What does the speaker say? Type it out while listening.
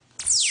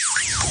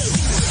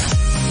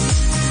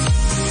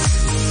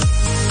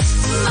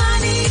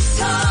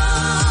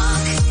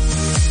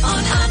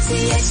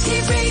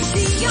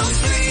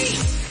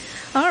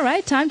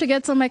Time to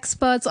get some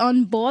experts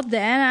on board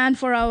there. And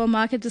for our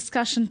market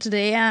discussion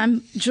today,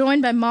 I'm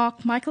joined by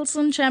Mark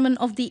Michelson, Chairman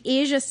of the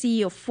Asia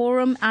CEO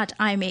Forum at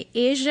IMA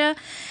Asia.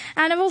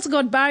 And I've also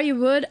got Barry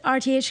Wood,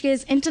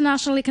 RTHK's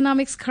International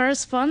Economics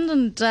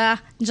Correspondent.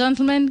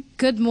 Gentlemen,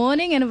 good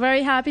morning and a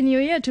very happy new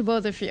year to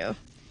both of you.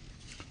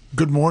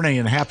 Good morning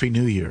and happy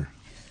new year.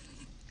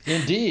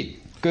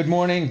 Indeed. Good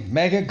morning,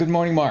 Megha. Good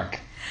morning, Mark.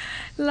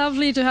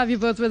 Lovely to have you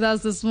both with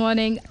us this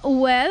morning.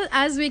 Well,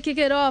 as we kick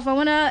it off, I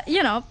want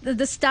to,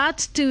 the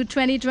start to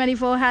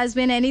 2024 has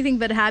been anything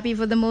but happy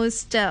for the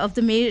most of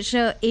the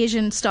major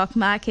Asian stock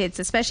markets,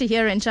 especially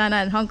here in China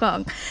and Hong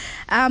Kong.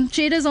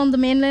 Traders on the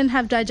mainland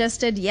have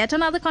digested yet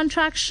another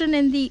contraction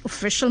in the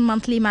official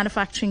monthly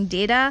manufacturing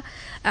data.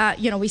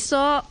 We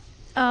saw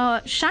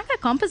Shanghai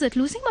Composite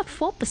losing about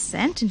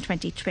 4% in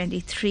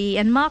 2023.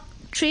 And Mark,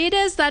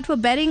 traders that were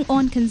betting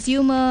on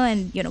consumer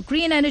and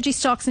green energy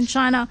stocks in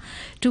China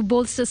to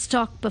bolster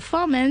stock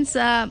performance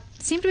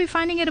seem to be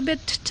finding it a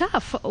bit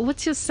tough.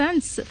 What's your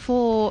sense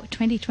for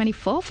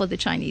 2024 for the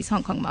Chinese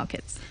Hong Kong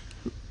markets?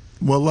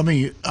 Well,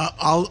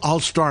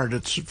 I'll start.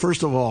 It's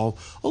first of all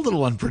a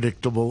little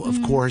unpredictable,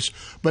 of course,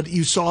 but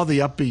you saw the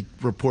upbeat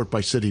report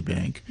by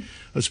Citibank,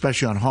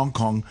 especially on Hong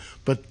Kong,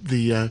 but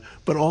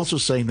also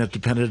saying that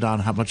depended on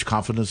how much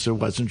confidence there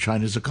was in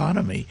China's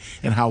economy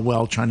and how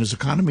well China's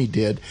economy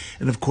did.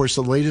 And of course,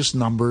 the latest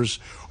numbers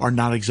are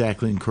not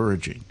exactly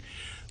encouraging.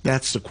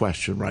 That's the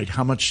question, right?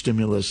 How much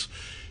stimulus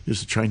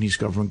is the Chinese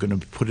government going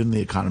to put in the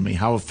economy?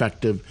 How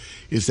effective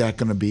is that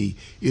going to be?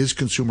 Is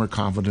consumer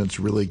confidence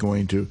really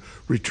going to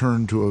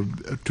return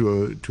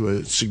to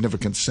a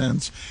significant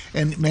sense?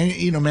 And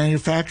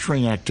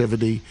manufacturing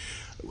activity,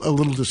 a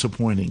little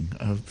disappointing.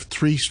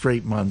 3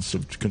 straight months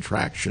of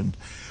contraction,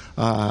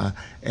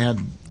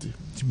 and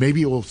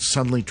maybe it will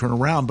suddenly turn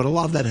around. But a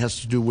lot of that has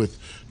to do with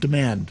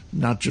demand,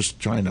 not just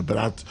China,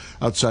 but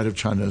outside of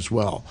China as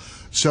well.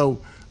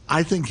 So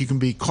I think you can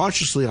be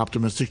cautiously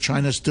optimistic.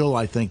 China still,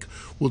 I think,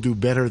 will do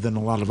better than a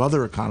lot of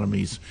other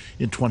economies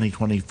in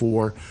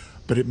 2024,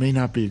 but it may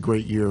not be a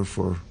great year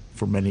for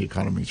many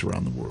economies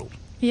around the world.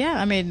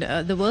 Yeah,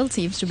 the world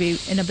seems to be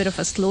in a bit of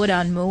a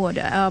slowdown mode.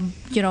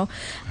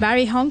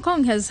 Barry, Hong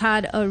Kong has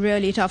had a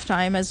really tough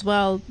time as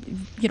well.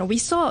 We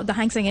saw the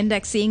Hang Seng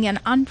Index seeing an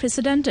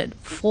unprecedented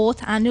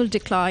 4th annual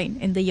decline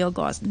in the year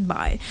gone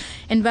by.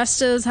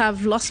 Investors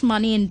have lost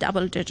money in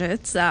double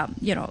digits.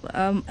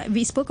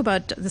 We spoke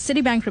about the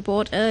Citibank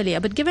report earlier,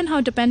 but given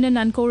how dependent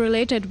and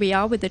correlated we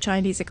are with the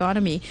Chinese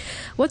economy,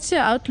 what's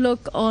your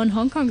outlook on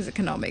Hong Kong's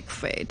economic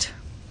fate?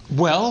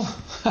 Well,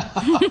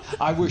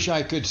 I wish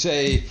I could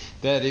say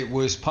that it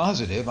was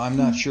positive. I'm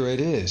not sure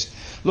it is.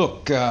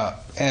 Look,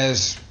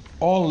 as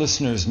all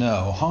listeners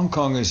know, Hong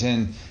Kong is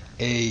in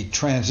a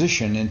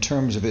transition in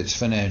terms of its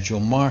financial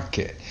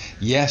market.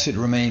 Yes, it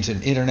remains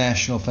an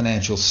international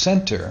financial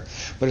center,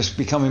 but it's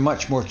becoming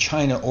much more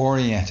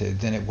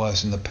China-oriented than it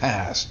was in the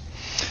past.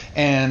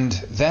 And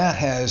that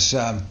has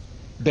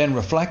been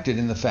reflected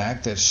in the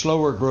fact that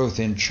slower growth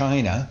in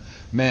China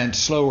meant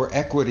slower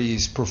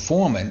equities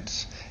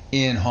performance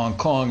in Hong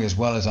Kong as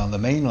well as on the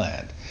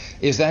mainland.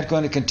 Is that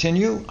going to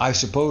continue? I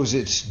suppose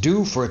it's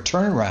due for a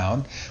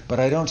turnaround, but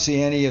I don't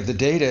see any of the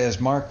data, as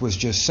Mark was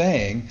just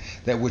saying,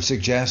 that would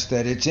suggest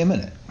that it's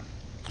imminent.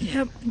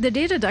 Yeah, the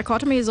data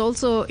dichotomy is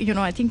also,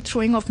 I think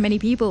throwing off many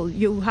people.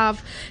 You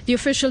have the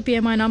official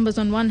PMI numbers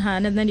on one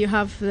hand, and then you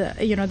have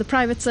the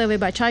private survey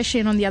by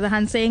Caixin on the other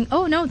hand saying,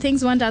 oh no,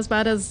 things weren't as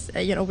bad as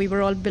we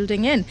were all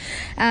building in.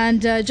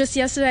 And just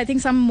yesterday, I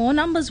think some more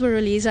numbers were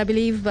released. I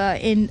believe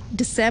in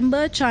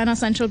December, China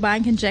Central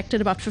Bank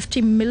injected about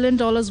 $50 million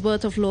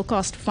worth of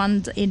low-cost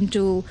funds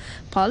into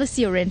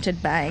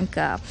policy-oriented bank.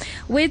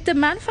 With the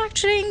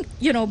manufacturing,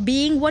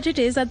 being what it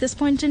is at this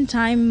point in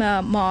time,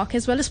 Mark,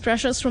 as well as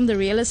pressures from the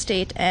real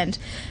estate end,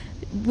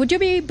 would you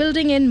be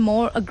building in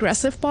more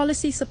aggressive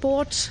policy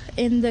support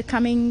in the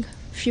coming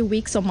few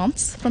weeks or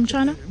months from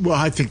China? Well,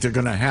 I think they're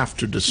going to have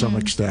to some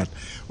extent.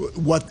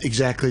 What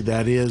exactly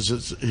that is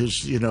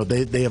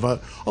they have a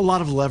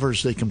lot of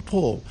levers they can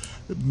pull.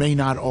 It may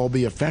not all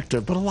be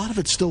effective, but a lot of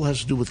it still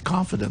has to do with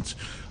confidence.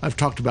 I've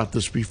talked about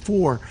this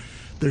before.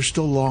 There's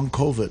still long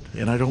COVID,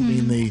 and I don't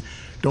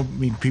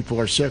mean people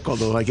are sick,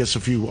 although I guess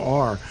a few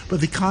are, but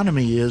the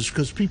economy is,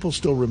 because people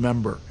still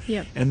remember.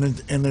 Yep. And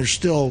there's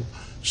still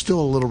a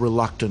little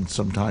reluctant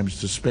sometimes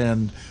to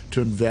spend,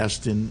 to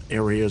invest in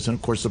areas, and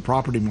of course the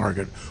property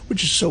market,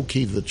 which is so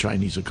key to the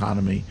Chinese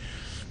economy,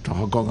 to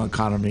Hong Kong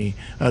economy,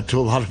 to a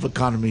lot of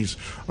economies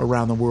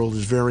around the world,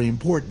 is very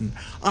important.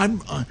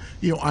 I'm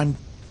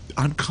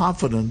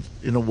confident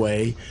in a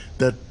way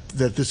that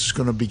this is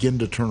going to begin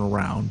to turn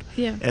around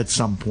at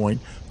some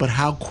point. But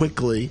how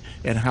quickly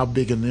and how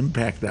big an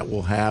impact that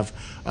will have,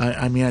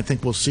 I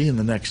think we'll see in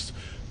the next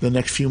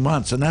few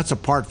months. And that's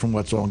apart from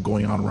what's all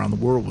going on around the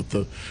world with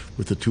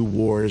the 2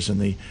 wars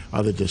and the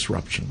other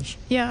disruptions.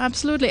 Yeah,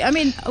 absolutely.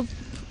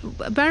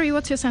 Barry,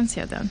 what's your sense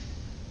here then?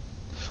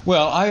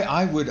 Well,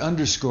 I would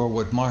underscore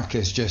what Mark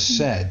has just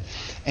said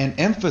and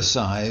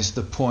emphasize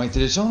the point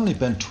that it's only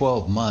been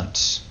 12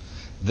 months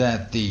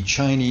that the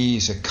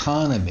Chinese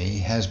economy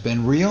has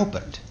been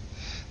reopened.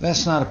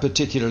 That's not a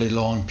particularly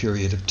long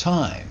period of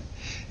time.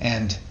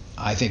 And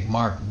I think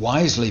Mark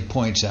wisely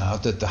points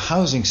out that the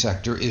housing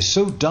sector is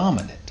so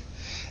dominant,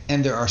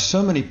 and there are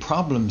so many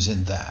problems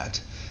in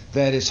that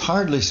it's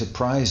hardly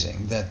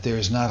surprising that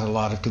there's not a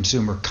lot of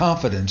consumer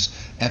confidence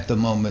at the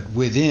moment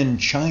within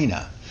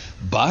China.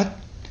 But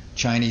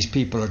Chinese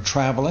people are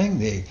traveling.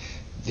 The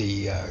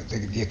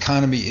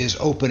economy is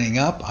opening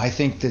up. I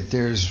think that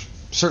there's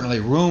certainly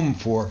room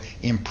for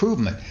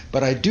improvement.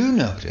 But I do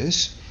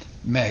notice,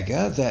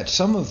 Megha, that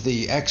some of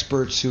the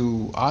experts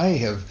who I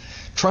have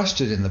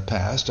trusted in the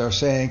past are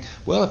saying,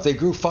 well, if they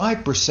grew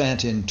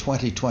 5% in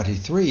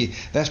 2023,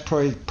 that's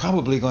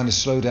probably going to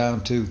slow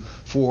down to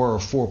 4 or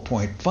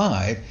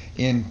 4.5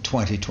 in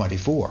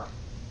 2024.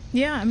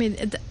 Yeah, I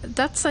mean,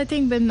 that's, I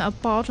think, been a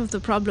part of the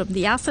problem.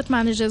 The asset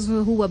managers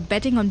who were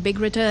betting on big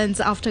returns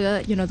after,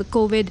 the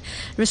COVID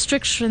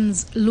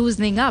restrictions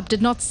loosening up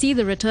did not see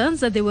the returns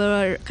that they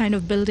were kind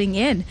of building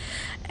in.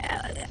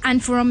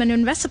 And from an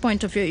investor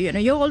point of view,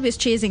 you're always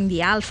chasing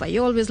the alpha.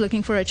 You're always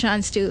looking for a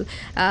chance to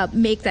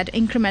make that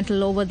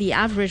incremental over the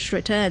average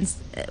returns.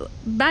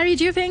 Barry,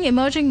 do you think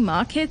emerging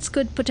markets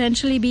could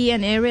potentially be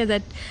an area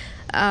that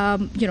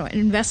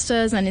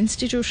investors and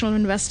institutional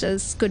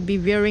investors could be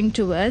veering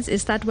towards?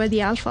 Is that where the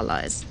alpha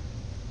lies?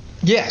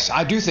 Yes,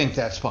 I do think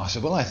that's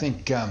possible. I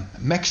think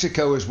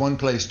Mexico is one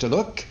place to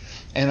look,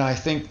 and I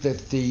think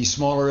that the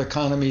smaller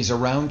economies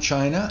around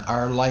China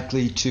are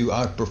likely to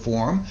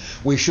outperform.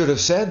 We should have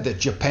said that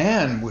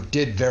Japan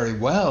did very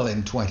well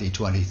in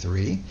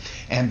 2023,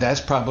 and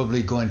that's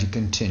probably going to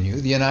continue.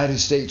 The United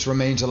States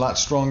remains a lot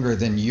stronger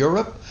than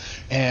Europe,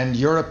 and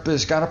Europe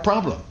has got a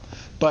problem.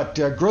 But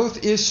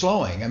growth is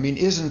slowing. I mean,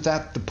 isn't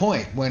that the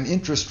point? When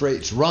interest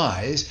rates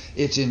rise,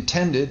 it's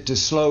intended to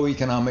slow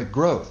economic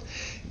growth.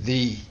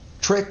 The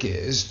trick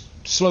is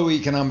slow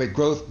economic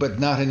growth, but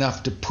not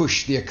enough to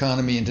push the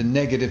economy into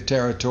negative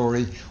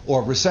territory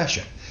or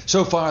recession.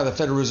 So far, the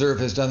Federal Reserve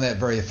has done that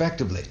very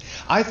effectively.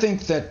 I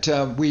think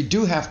that we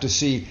do have to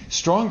see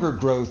stronger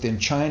growth in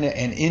China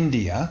and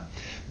India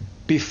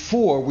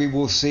before we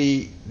will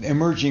see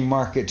emerging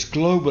markets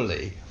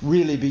globally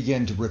really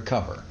begin to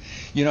recover.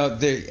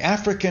 The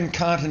African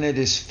continent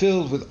is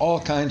filled with all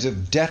kinds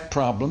of debt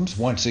problems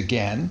once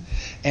again,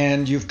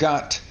 and you've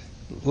got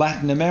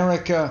Latin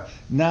America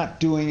not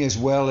doing as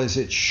well as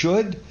it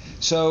should.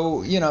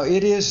 So,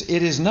 it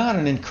is not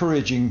an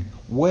encouraging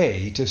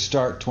way to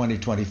start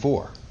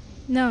 2024.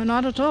 No,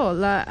 not at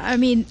all.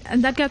 And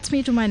that gets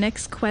me to my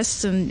next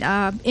question.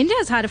 India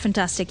has had a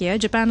fantastic year.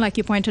 Japan, like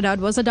you pointed out,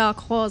 was a dark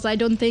horse. I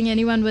don't think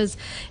anyone was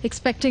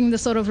expecting the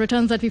sort of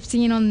returns that we've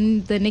seen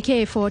on the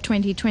Nikkei for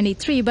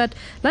 2023. But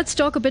let's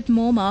talk a bit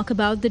more, Mark,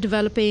 about the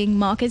developing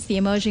markets, the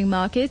emerging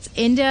markets.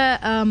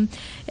 India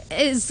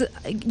is,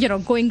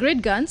 going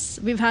great guns.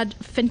 We've had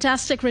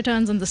fantastic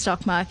returns in the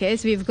stock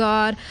markets. We've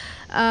got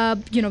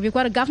we've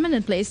got a government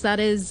in place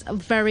that is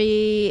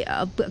very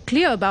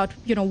clear about,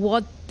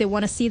 what they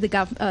want to see the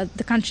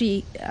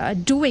country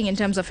doing in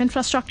terms of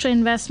infrastructure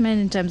investment,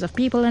 in terms of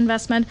people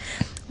investment.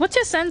 What's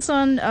your sense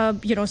on,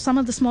 some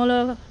of the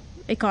smaller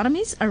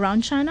economies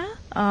around China,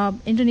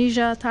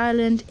 Indonesia,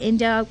 Thailand,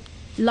 India,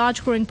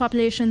 large growing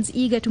populations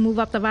eager to move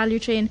up the value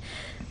chain?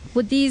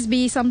 Would these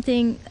be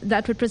something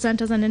that would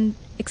present as an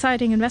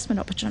exciting investment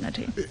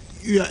opportunity?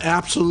 Yeah,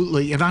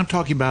 absolutely. And I'm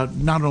talking about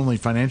not only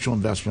financial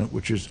investment,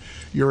 which is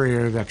your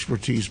area of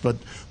expertise, but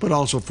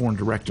also foreign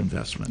direct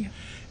investment. Yeah.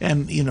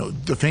 And,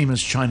 the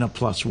famous China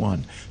plus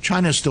one.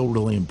 China is still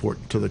really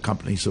important to the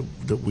companies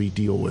that we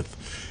deal with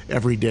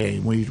every day.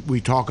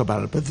 We talk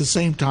about it. But at the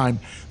same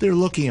time, they're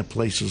looking at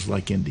places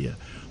like India,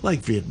 like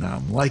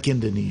Vietnam, like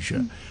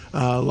Indonesia,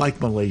 like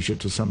Malaysia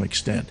to some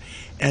extent,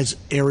 as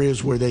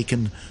areas where they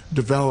can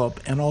develop,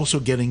 and also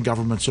getting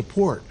government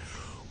support.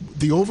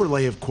 The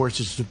overlay, of course,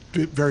 is a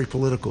very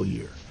political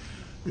year.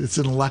 It's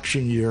an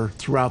election year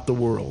throughout the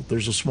world.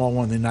 There's a small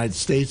one in the United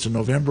States in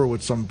November,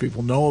 which some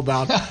people know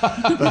about.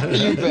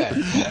 You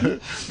bet.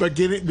 But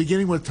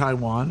beginning with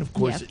Taiwan, of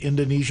course, yep.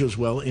 Indonesia as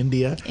well,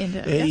 India.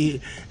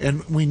 Yep.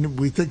 And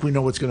we think we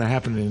know what's going to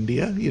happen in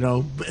India,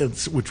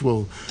 which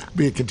will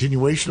be a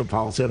continuation of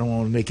policy. I don't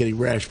want to make any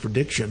rash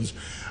predictions.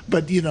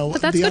 But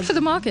that's good for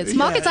the markets.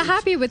 Markets are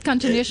happy with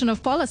continuation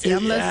of policy,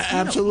 unless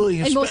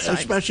absolutely,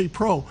 especially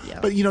pro. Yeah.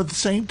 But at the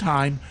same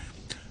time,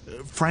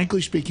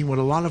 frankly speaking, what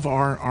a lot of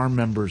our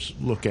members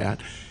look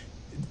at,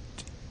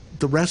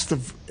 the rest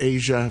of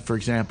Asia, for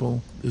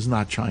example, is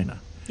not China.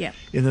 Yeah.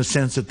 In the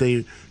sense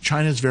that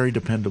China is very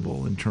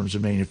dependable in terms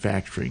of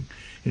manufacturing,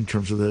 in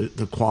terms of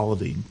the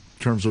quality, in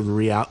terms of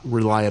the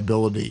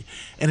reliability,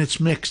 and it's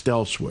mixed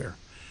elsewhere.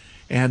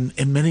 And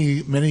in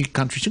many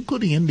countries,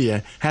 including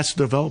India, has to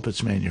develop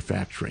its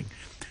manufacturing.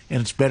 And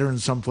it's better in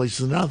some places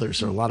than others.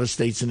 There are a lot of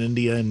states in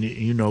India, and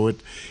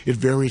it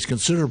varies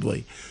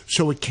considerably.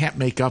 So it can't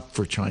make up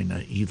for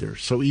China either.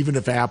 So even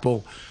if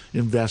Apple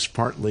invests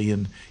partly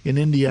in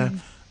India,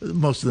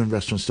 most of the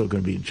investment is still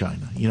going to be in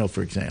China,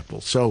 for example.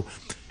 So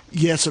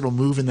yes, it'll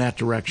move in that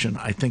direction.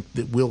 I think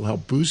that will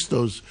help boost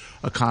those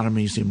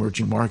economies, the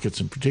emerging markets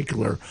in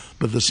particular,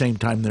 but at the same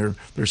time,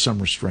 there's some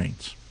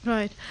restraints.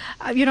 Right.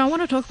 I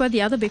want to talk about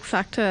the other big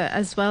factor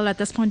as well at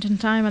this point in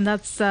time, and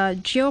that's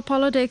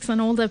geopolitics and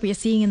all that we are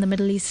seeing in the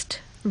Middle East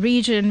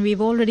region.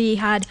 We've already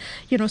had,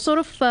 sort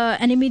of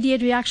an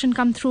immediate reaction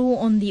come through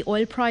on the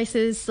oil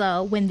prices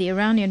when the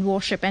Iranian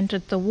warship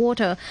entered the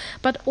water.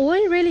 But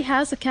oil really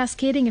has a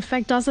cascading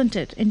effect, doesn't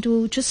it,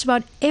 into just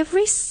about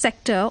every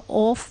sector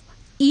of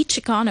each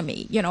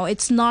economy.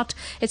 It's not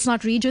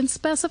region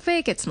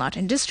specific, it's not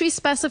industry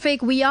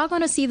specific. We are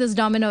going to see this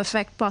domino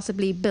effect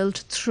possibly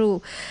built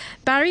through.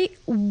 Barry,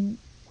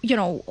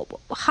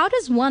 how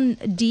does one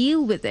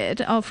deal with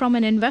it from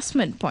an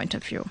investment point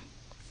of view?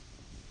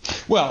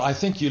 Well, I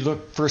think you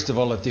look, first of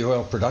all, at the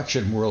oil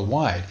production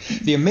worldwide.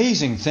 The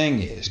amazing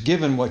thing is,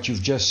 given what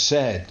you've just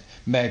said,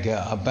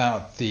 Megha,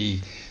 about the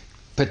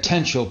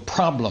potential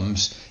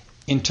problems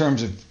in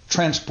terms of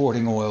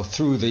transporting oil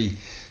through the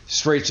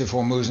Straits of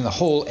Hormuz and the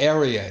whole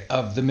area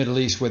of the Middle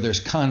East where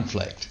there's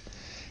conflict,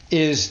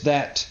 is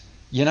that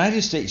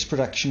United States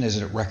production is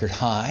at a record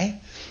high,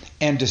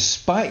 and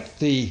despite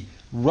the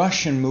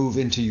Russian move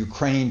into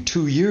Ukraine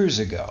 2 years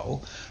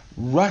ago,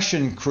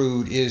 Russian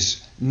crude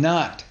is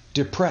not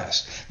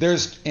depressed.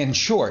 There's, in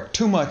short,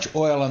 too much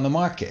oil on the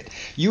market.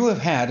 You have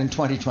had in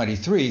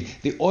 2023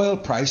 the oil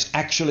price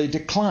actually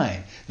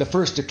decline, the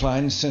first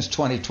decline since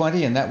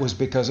 2020, and that was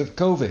because of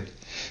COVID.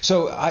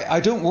 So I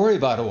don't worry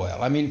about oil.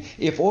 I mean,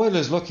 if oil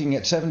is looking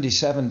at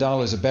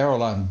 $77 a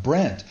barrel on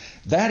Brent,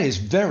 that is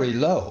very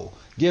low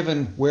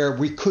given where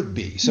we could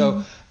be.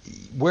 So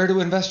where do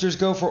investors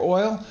go for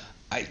oil?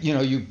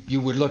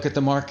 You would look at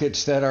the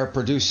markets that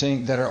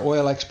are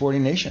oil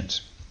exporting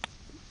nations.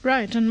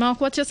 Right. And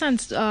Mark, what's your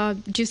sense?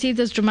 Do you see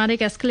this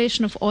dramatic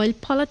escalation of oil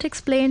politics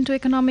play into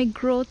economic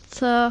growth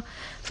for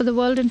the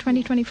world in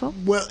 2024?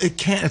 Well, it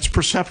can. It's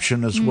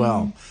perception as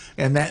well,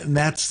 and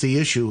that's the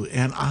issue.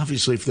 And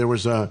obviously, if there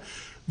was a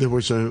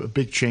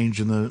big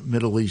change in the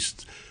Middle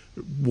East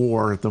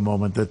war at the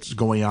moment that's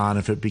going on,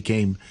 if it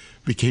became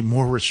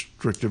more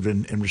restrictive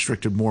and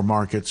restricted more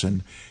markets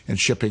and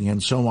shipping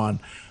and so on,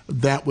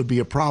 that would be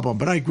a problem.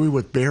 But I agree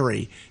with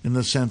Barry in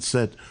the sense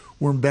that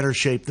we're in better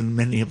shape than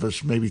many of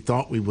us maybe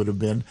thought we would have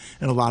been.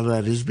 And a lot of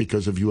that is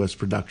because of U.S.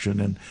 production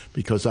and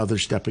because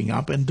others stepping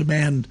up and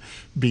demand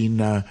being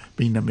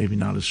maybe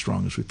not as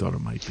strong as we thought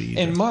it might be either.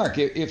 And Mark,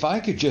 if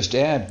I could just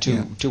add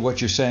to what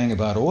you're saying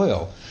about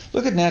oil,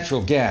 look at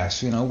natural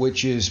gas,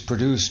 which is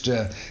produced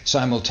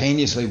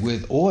simultaneously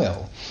with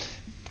oil.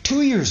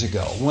 2 years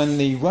ago, when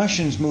the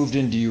Russians moved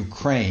into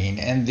Ukraine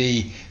and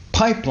the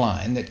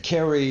pipeline that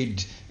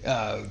carried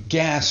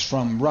gas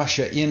from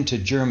Russia into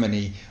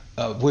Germany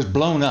was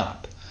blown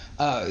up,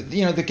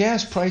 the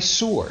gas price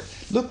soared.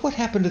 Look what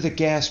happened to the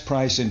gas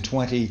price in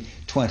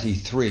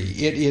 2023.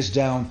 It is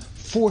down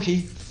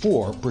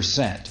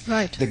 44%.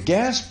 Right. The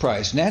gas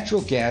price,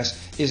 natural gas,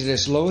 is at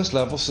its lowest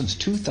level since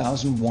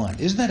 2001.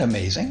 Isn't that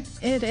amazing?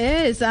 It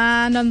is.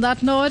 And on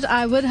that note,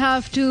 I would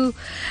have to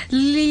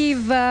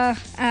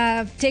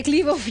take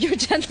leave of you,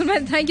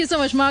 gentlemen. Thank you so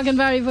much, Mark and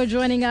Barry, for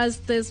joining us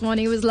this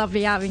morning. It was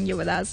lovely having you with us.